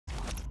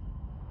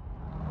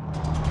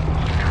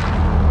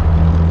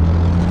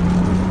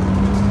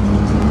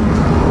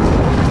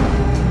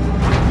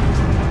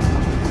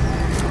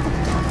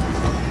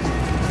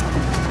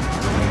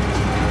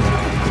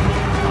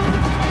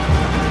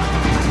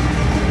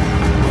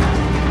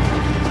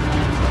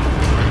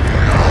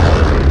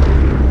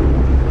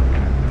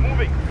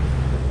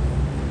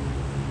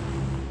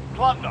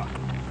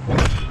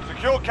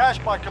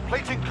by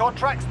completing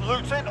contracts,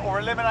 looting, or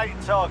eliminating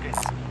targets.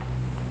 Does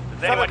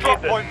Set a anyone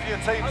drop need point for your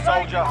team,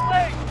 soldier.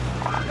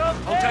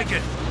 I'll take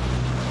it.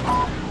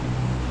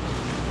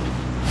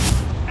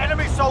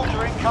 Enemy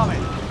soldier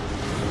incoming.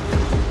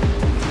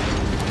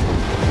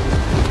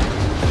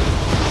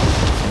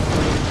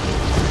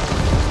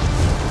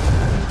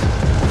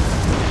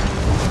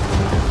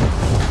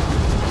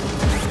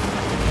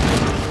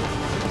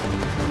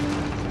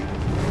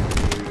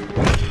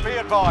 Be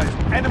advised,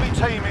 enemy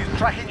team is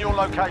tracking your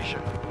location.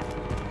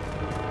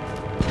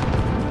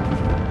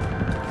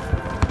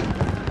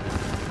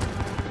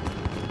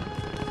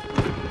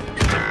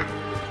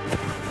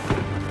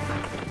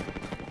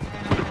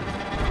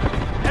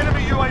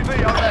 Enemy UAV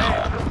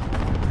overhead.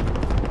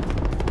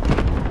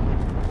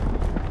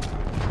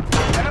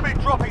 Enemy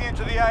dropping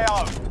into the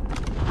AO.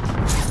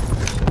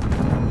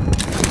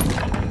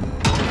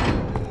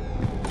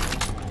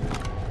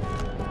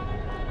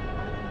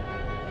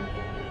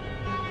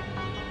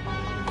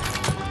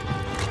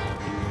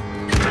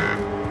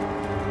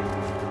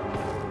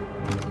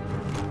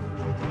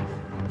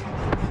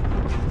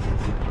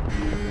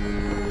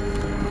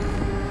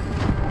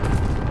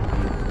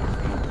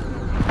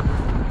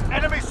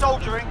 Enemy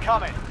soldier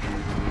incoming.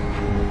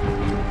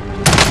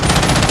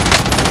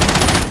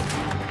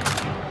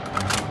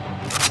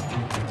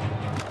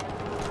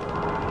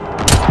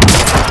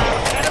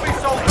 Enemy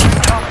soldier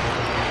incoming.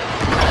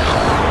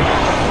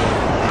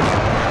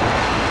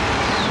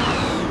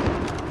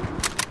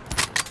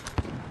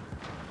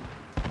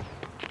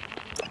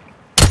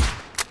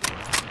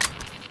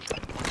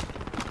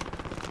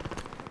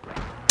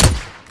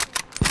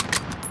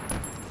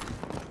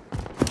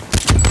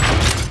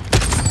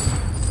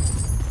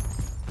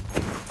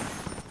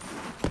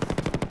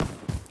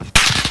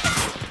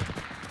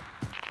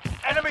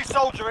 Enemy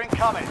soldier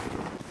incoming.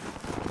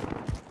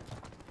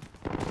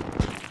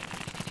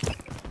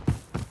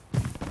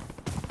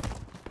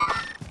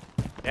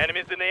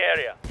 Enemies in the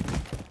area.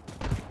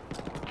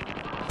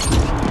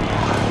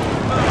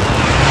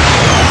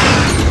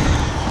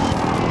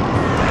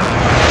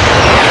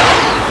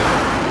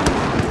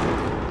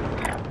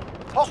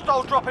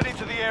 Hostile dropping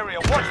into the area.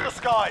 Watch the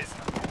skies.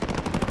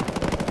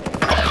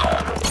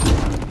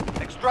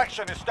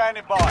 Extraction is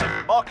standing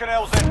by. Mark an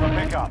LZ for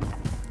pickup.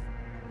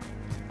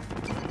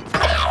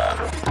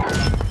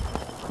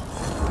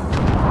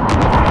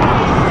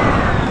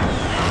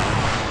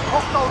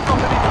 Hostile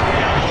dropping into the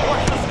area.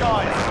 Watch the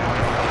skies.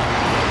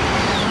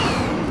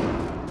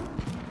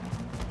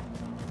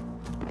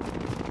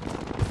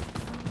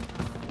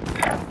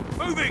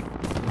 Moving!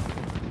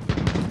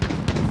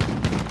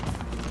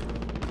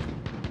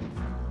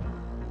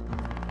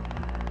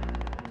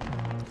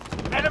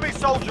 Enemy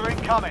soldier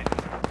incoming.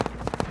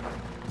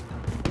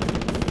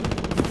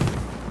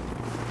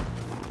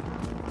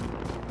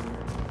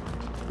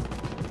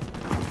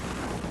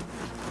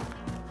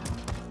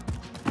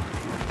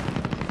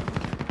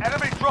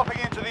 Enemy dropping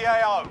into the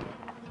AO.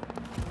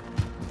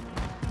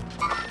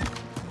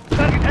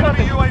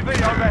 Enemy UAV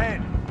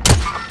overhead.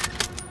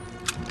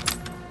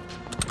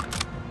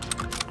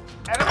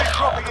 Enemy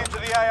dropping into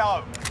the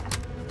AO.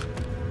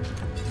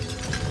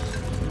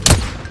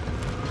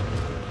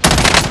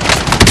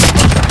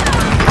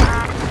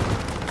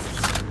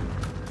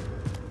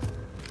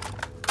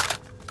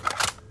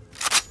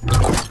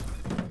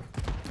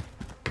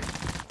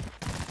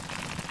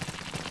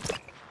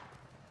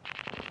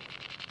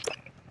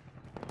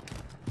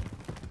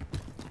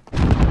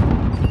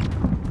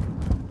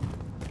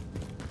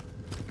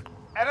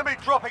 Enemy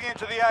dropping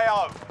into the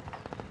AO.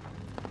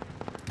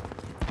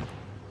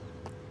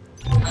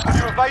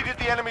 You evaded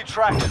the enemy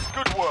trackers.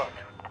 Good work.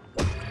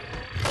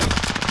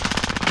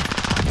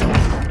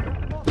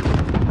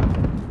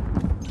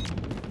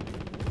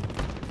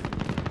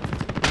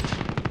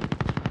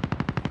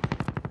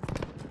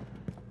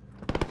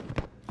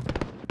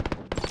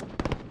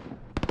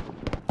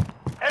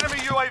 Enemy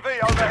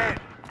UAV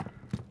overhead.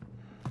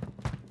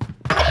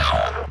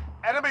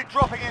 Enemy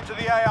dropping into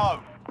the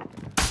AO.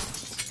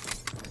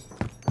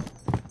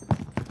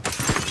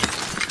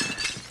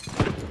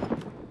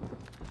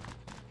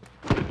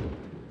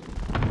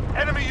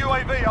 Enemy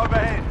UAV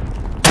overhead.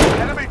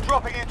 Enemy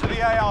dropping into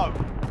the AO.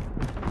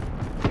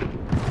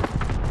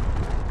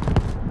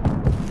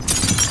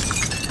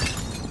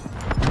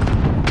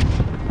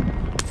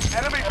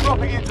 Enemy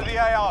dropping into the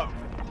AO.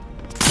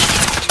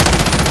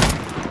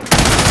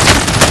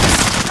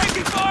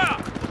 Taking fire!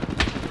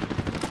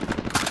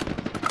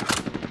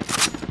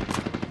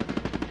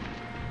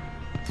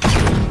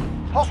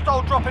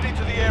 Hostile dropping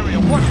into the area.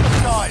 Watch the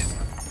skies.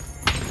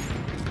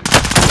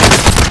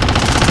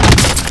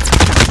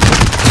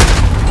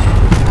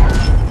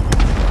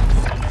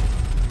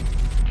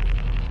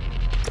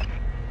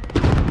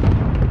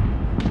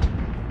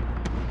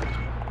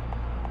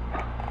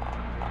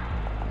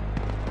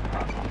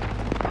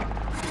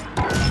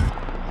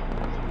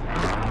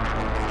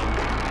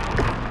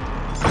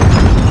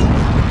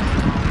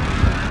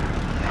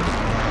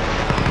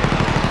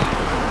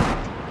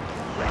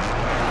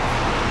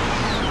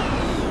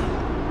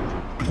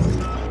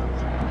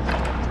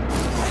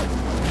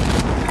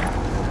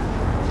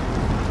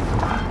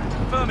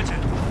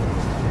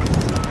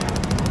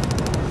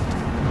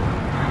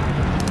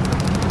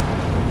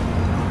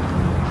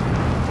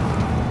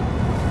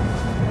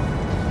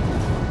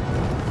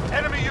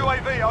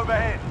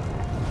 overhead.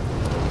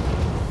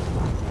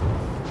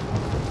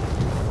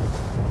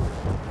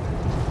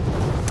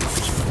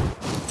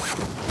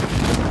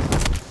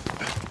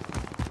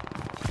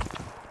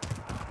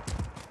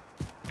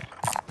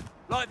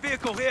 Light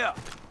vehicle here.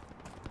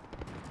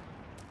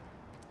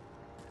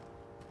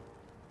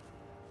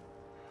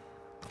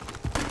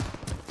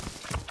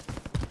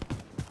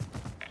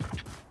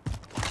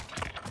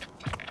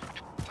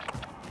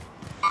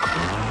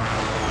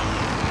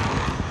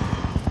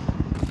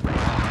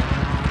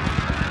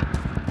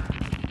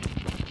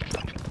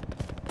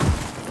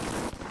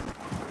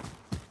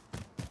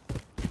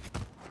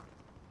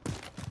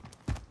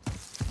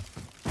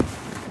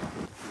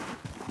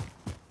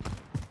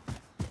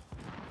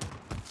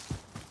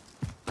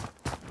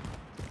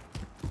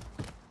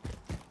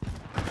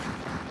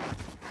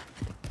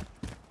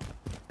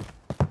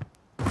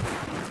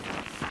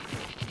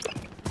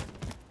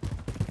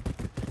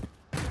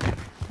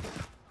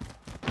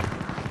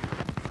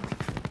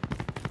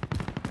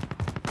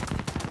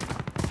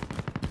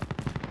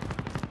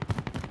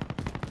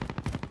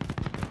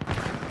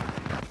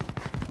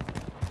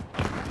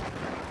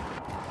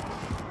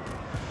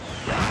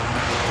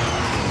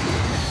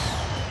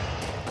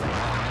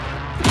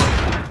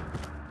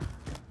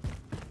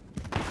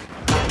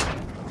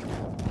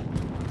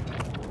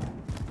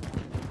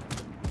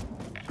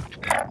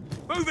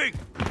 Moving!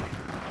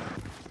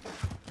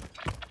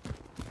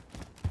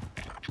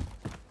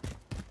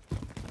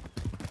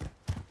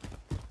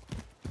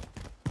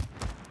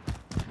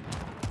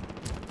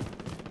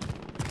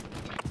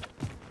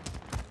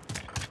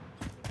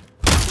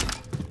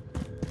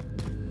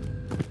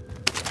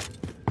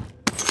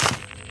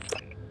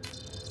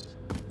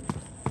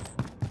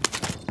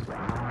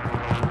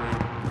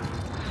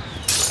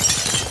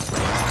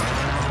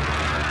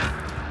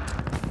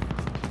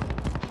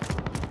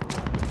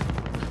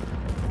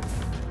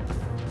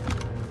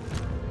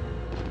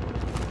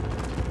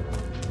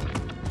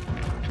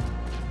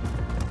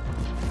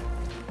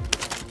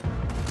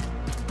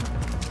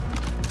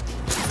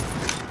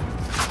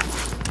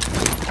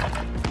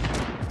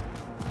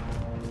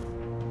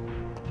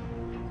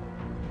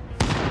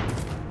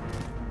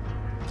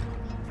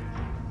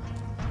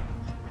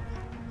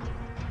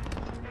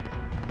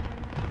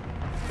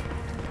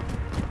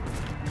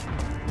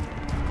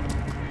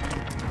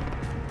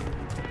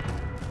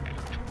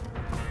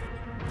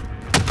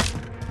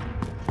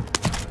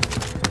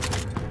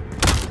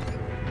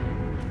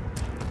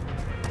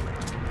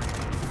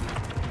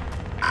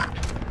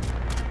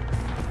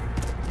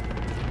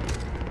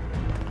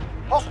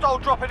 Hostile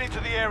dropping into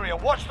the area.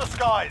 Watch the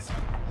skies.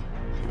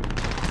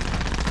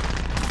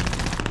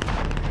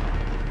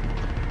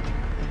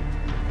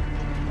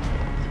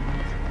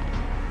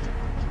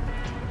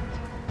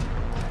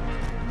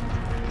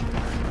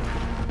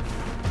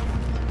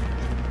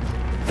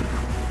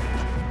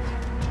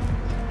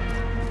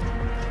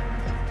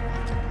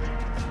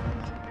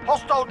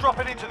 Hostile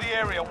dropping into the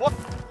area. What?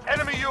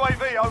 Enemy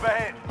UAV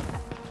overhead.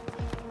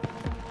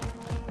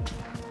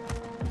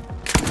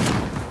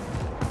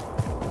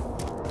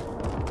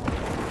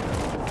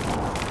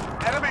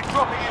 Enemy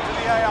dropping into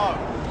the AO.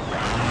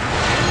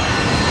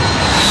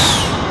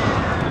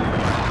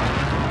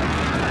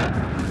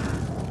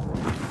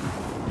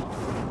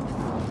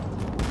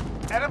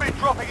 Enemy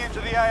dropping into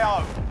the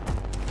AO.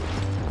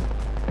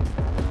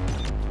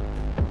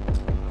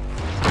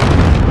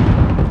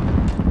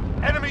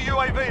 Enemy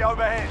UAV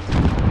overhead.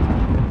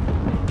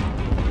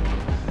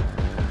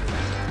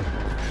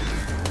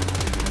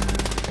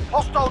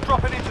 Hostile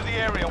dropping into the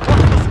area. Watch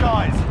the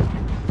skies.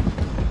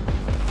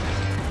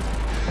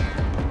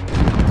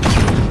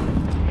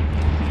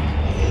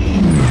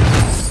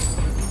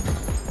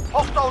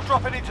 Hostile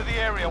dropping into the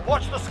area.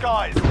 Watch the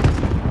skies.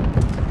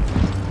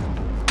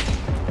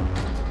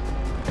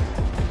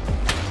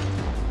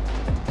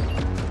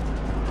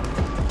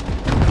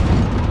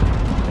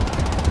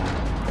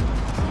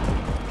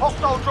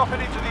 Hostile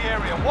dropping into the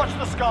area. Watch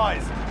the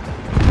skies.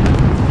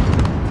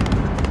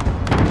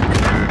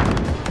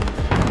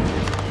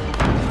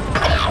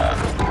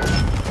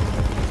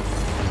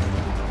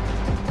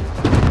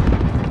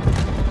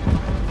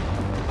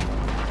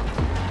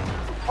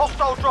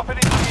 Hostile dropping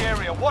into the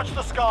area. Watch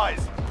the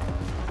skies.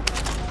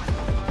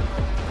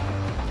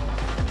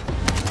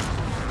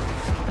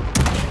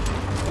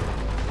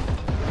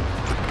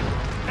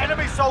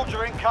 Enemy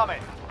soldier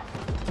incoming.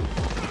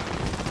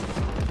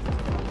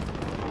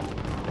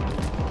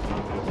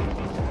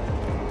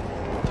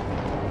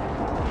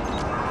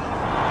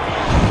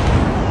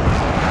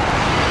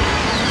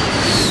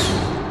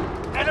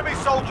 Enemy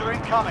soldier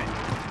incoming.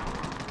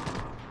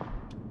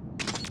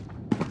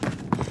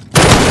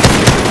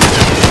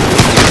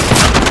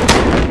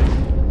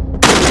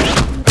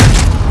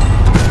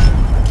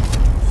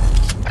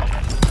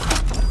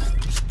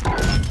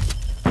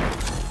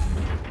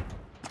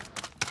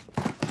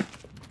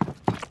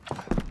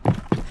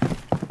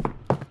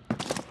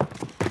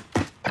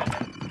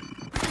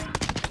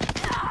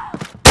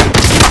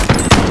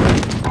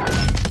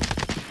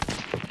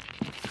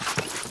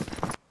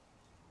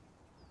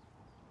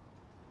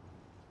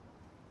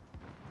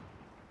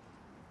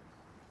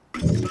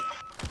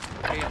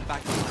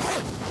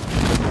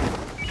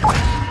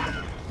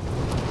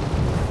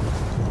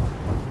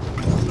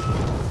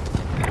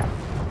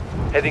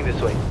 Heading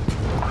this way.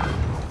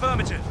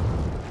 Affirmative.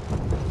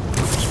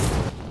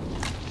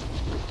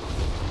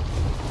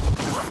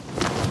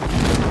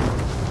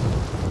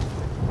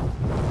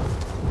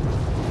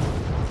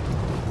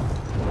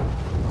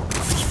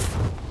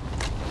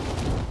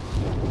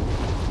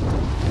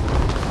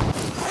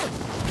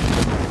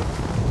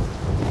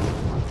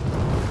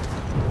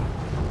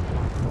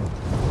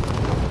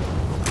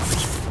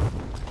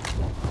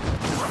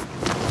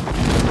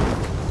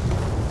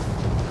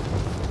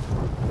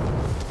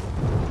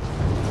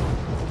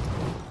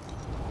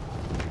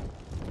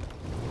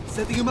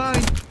 Setting a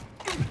mine.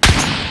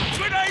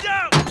 Grenade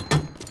out!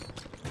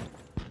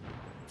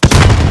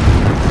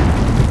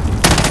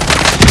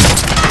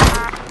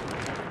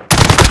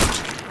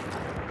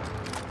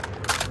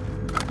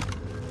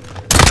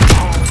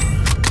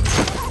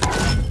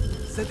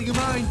 Setting a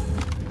mine.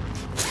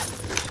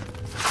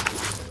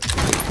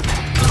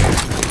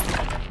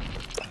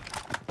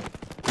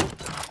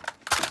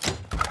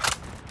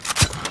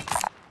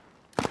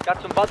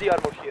 Got some body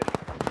armor here.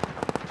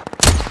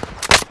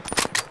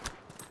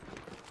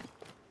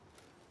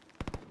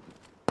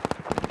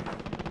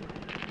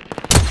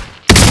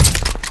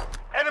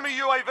 Enemy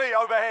UAV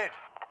overhead.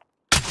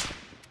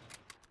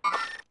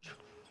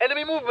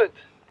 Enemy movement!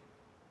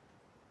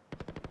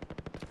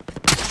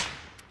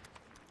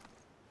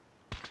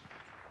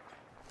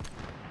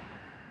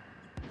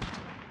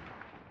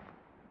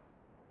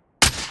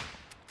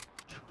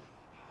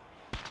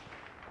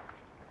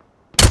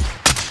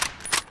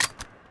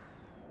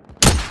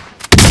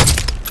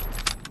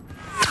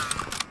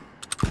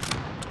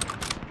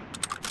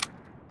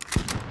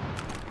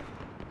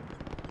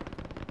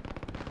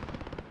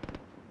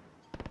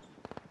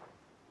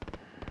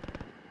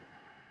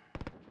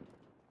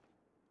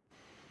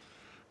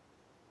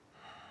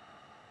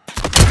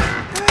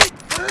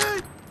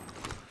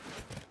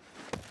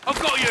 I've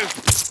got you!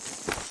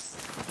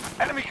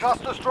 Enemy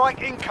cluster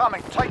strike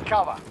incoming. Take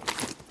cover.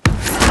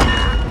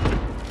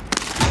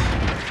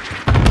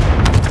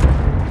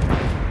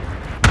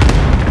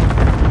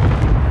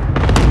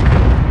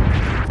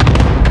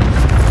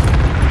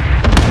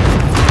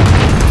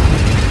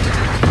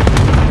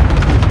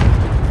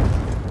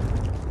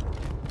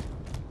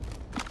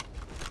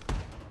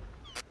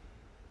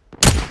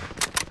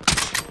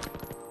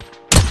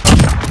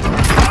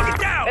 Target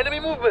down! Enemy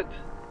movement!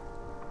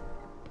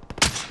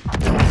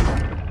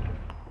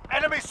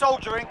 Enemy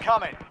soldier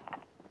incoming.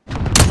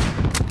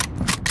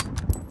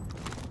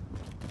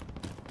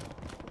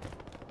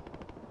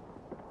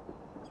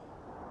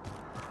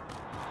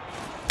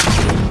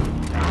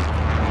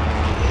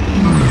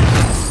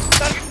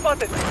 Target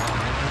spotted!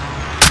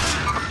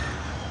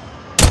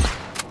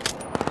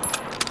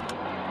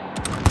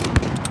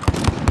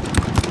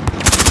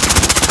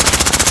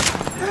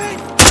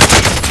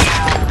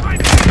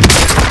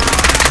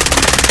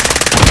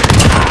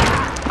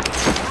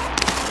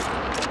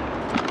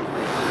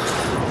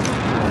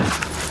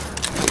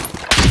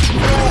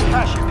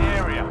 Cash in the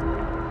area.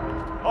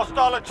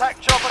 Hostile attack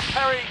chopper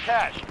carrying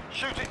cash.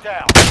 Shoot it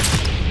down.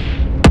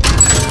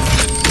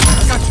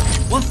 I got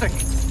you. 1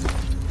 second.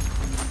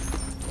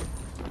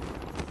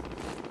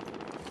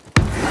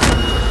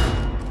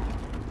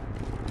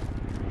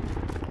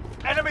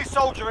 Enemy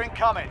soldier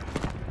incoming.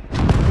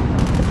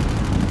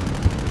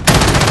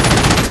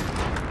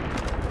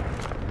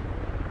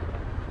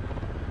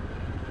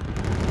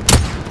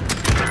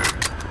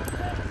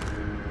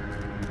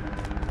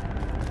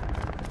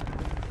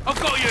 I've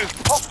got you!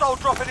 Hostile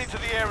dropping into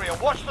the area.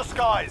 Watch the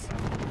skies.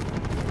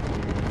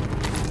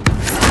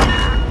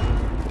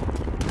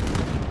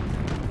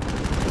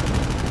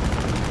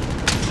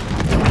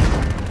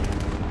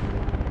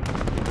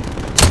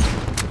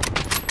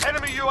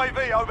 Enemy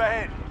UAV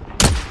overhead.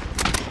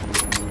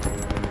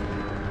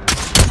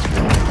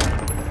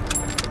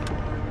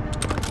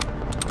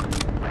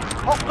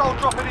 Hostile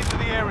dropping into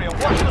the area.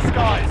 Watch the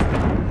skies.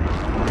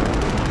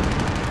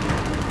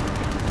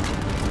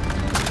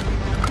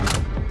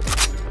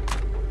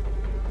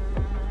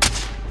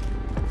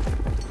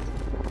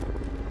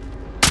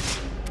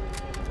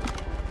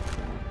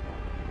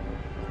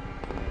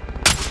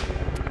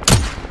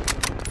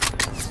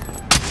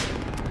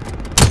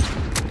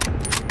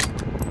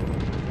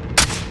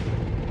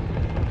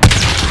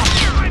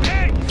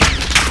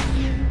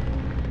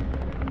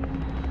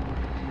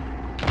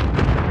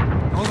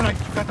 All right,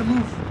 you gotta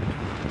move.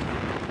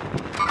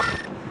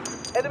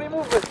 Enemy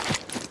movement!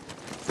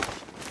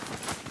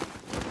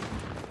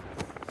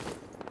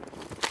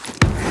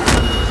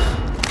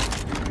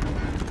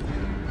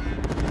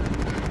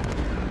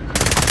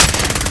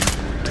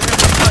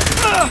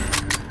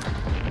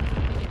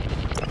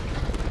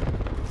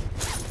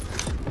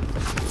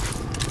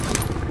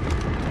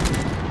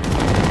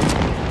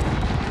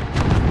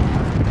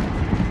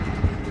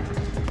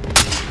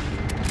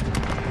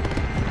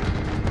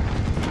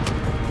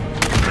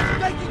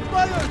 Taking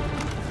fire!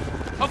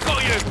 I've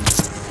got you!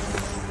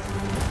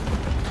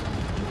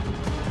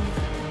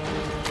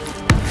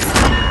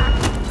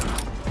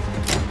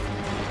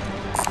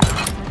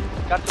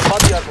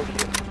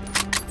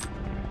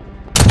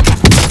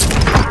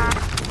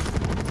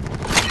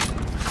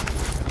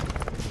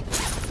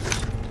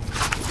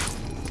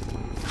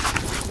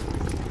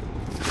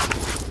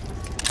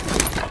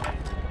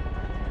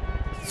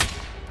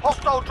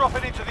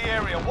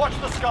 area. Watch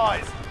the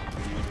skies.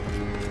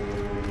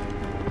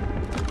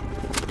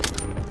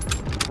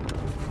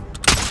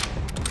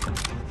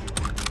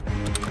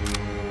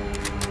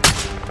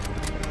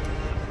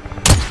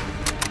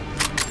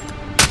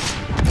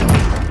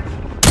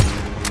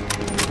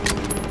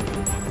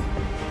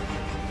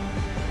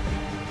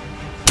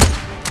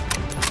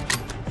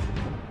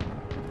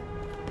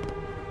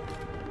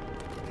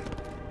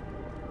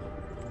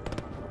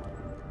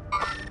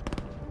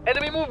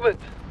 Enemy movement.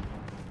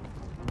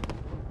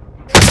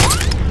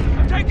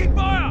 I'm taking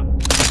fire!